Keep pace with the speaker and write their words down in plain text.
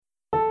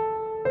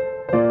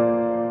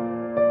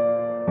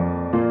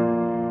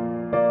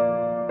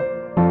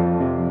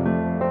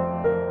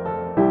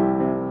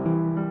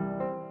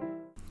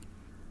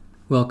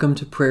Welcome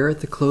to prayer at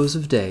the close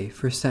of day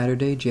for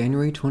Saturday,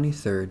 January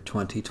 23rd,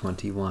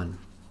 2021.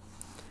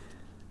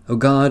 O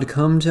God,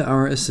 come to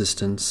our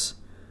assistance.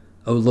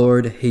 O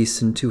Lord,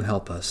 hasten to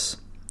help us.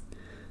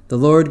 The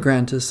Lord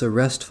grant us a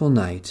restful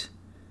night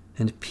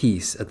and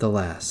peace at the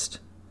last.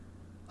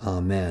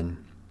 Amen.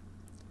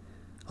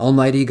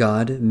 Almighty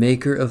God,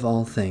 maker of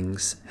all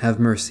things, have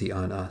mercy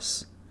on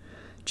us.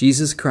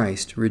 Jesus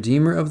Christ,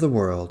 Redeemer of the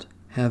world,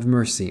 have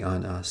mercy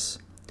on us.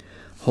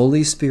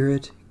 Holy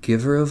Spirit,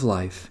 giver of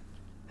life,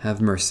 have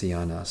mercy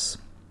on us.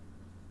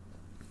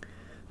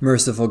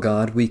 Merciful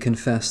God, we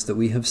confess that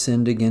we have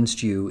sinned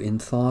against you in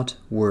thought,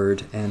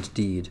 word, and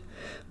deed,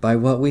 by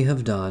what we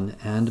have done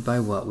and by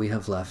what we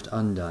have left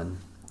undone.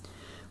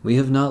 We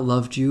have not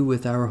loved you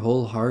with our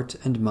whole heart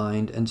and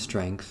mind and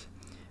strength.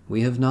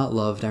 We have not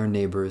loved our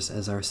neighbors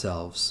as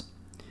ourselves.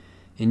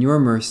 In your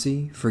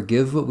mercy,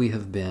 forgive what we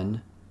have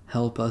been,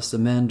 help us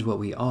amend what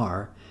we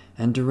are,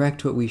 and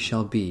direct what we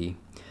shall be,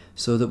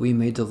 so that we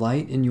may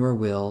delight in your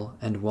will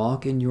and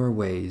walk in your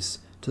ways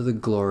to the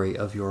glory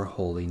of your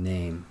holy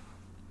name.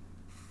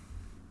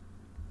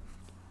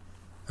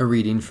 A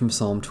reading from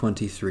Psalm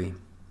 23.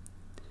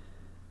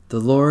 The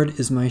Lord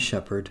is my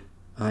shepherd,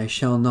 I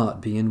shall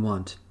not be in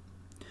want.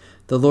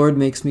 The Lord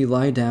makes me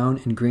lie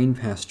down in green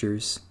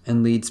pastures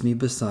and leads me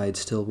beside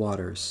still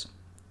waters.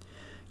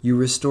 You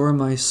restore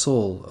my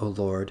soul, O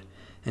Lord,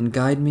 and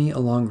guide me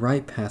along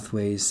right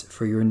pathways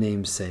for your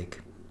name's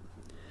sake.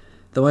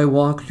 Though I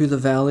walk through the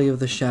valley of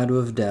the shadow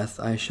of death,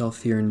 I shall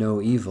fear no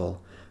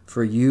evil,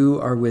 for you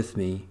are with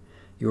me.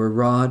 Your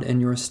rod and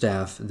your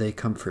staff, they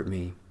comfort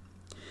me.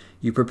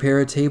 You prepare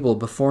a table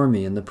before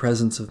me in the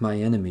presence of my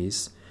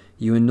enemies.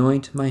 You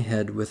anoint my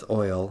head with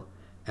oil,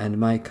 and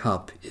my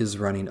cup is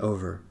running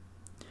over.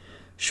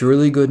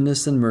 Surely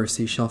goodness and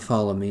mercy shall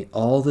follow me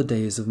all the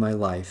days of my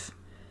life,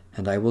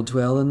 and I will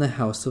dwell in the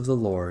house of the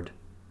Lord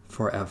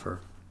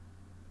forever.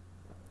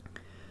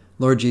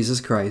 Lord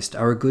Jesus Christ,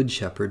 our good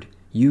shepherd,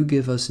 you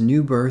give us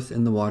new birth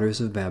in the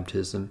waters of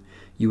baptism,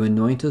 you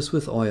anoint us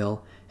with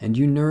oil, and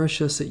you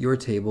nourish us at your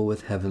table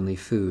with heavenly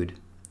food.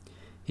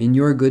 In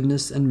your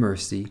goodness and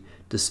mercy,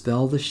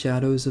 dispel the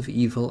shadows of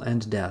evil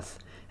and death,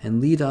 and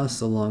lead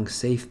us along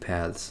safe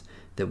paths,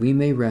 that we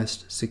may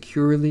rest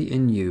securely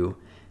in you,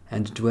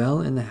 and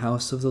dwell in the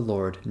house of the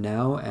Lord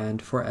now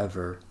and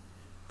forever,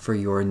 for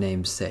your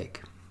name's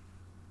sake.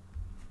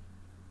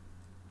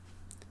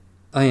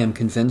 I am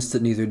convinced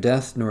that neither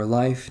death, nor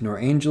life, nor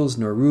angels,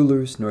 nor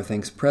rulers, nor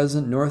things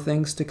present, nor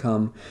things to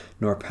come,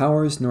 nor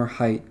powers, nor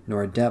height,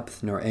 nor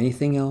depth, nor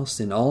anything else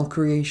in all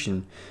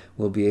creation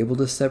will be able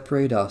to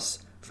separate us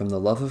from the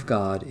love of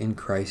God in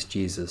Christ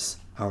Jesus,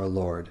 our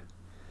Lord.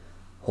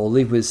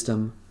 Holy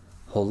wisdom,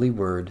 holy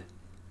word,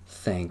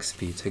 thanks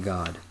be to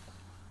God.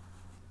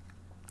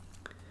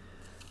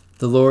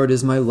 The Lord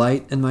is my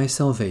light and my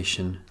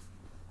salvation.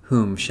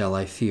 Whom shall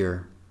I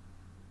fear?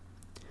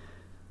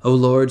 O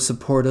Lord,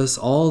 support us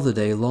all the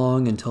day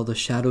long until the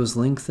shadows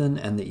lengthen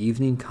and the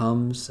evening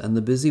comes and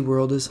the busy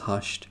world is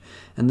hushed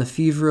and the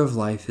fever of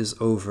life is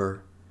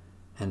over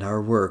and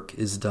our work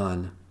is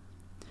done.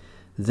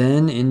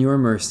 Then in your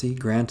mercy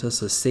grant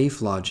us a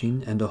safe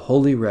lodging and a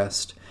holy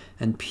rest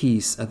and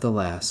peace at the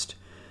last,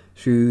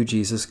 through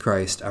Jesus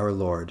Christ our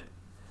Lord.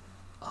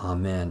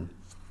 Amen.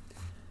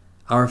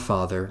 Our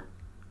Father,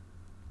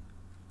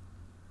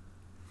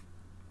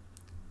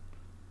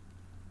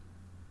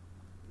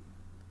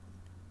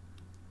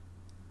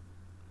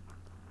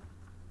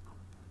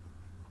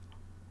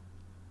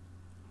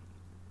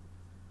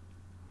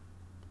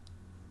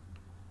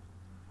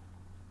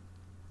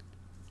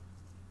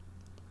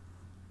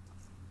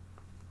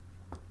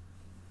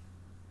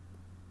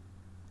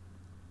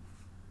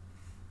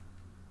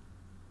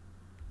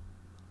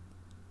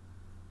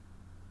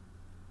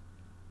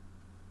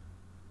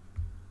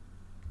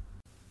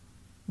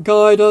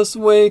 guide us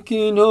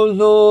waking, O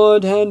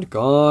Lord, and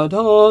guard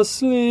us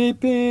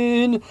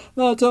sleeping,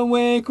 that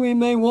awake we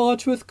may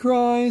watch with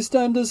Christ,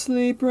 and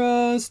asleep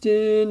rest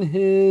in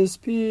his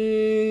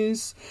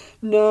peace.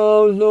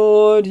 Now,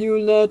 Lord, you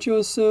let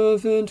your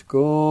servant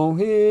go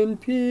in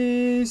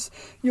peace.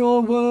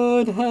 Your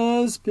word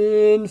has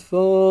been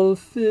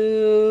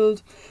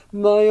fulfilled.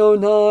 My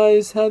own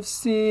eyes have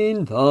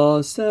seen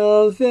the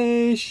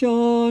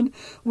salvation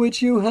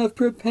which you have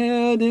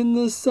prepared in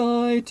the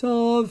sight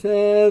of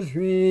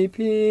every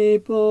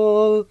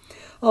people,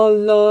 a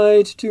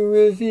light to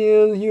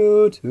reveal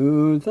you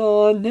to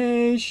the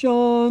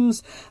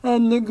nations,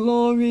 and the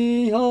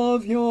glory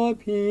of your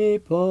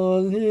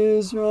people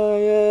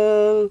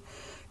Israel.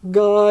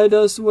 Guide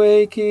us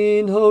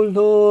waking, O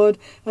Lord,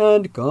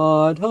 and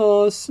guard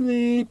us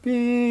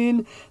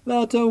sleeping,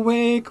 that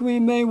awake we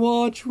may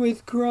watch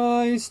with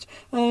Christ,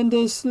 and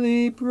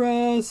asleep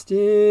rest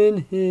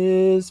in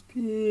his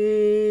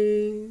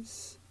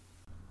peace.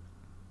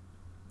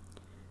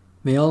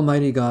 May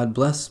Almighty God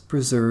bless,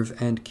 preserve,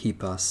 and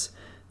keep us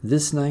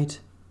this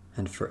night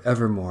and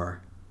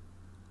forevermore.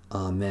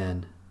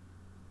 Amen.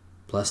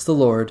 Bless the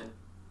Lord.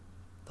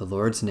 The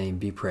Lord's name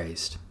be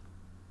praised.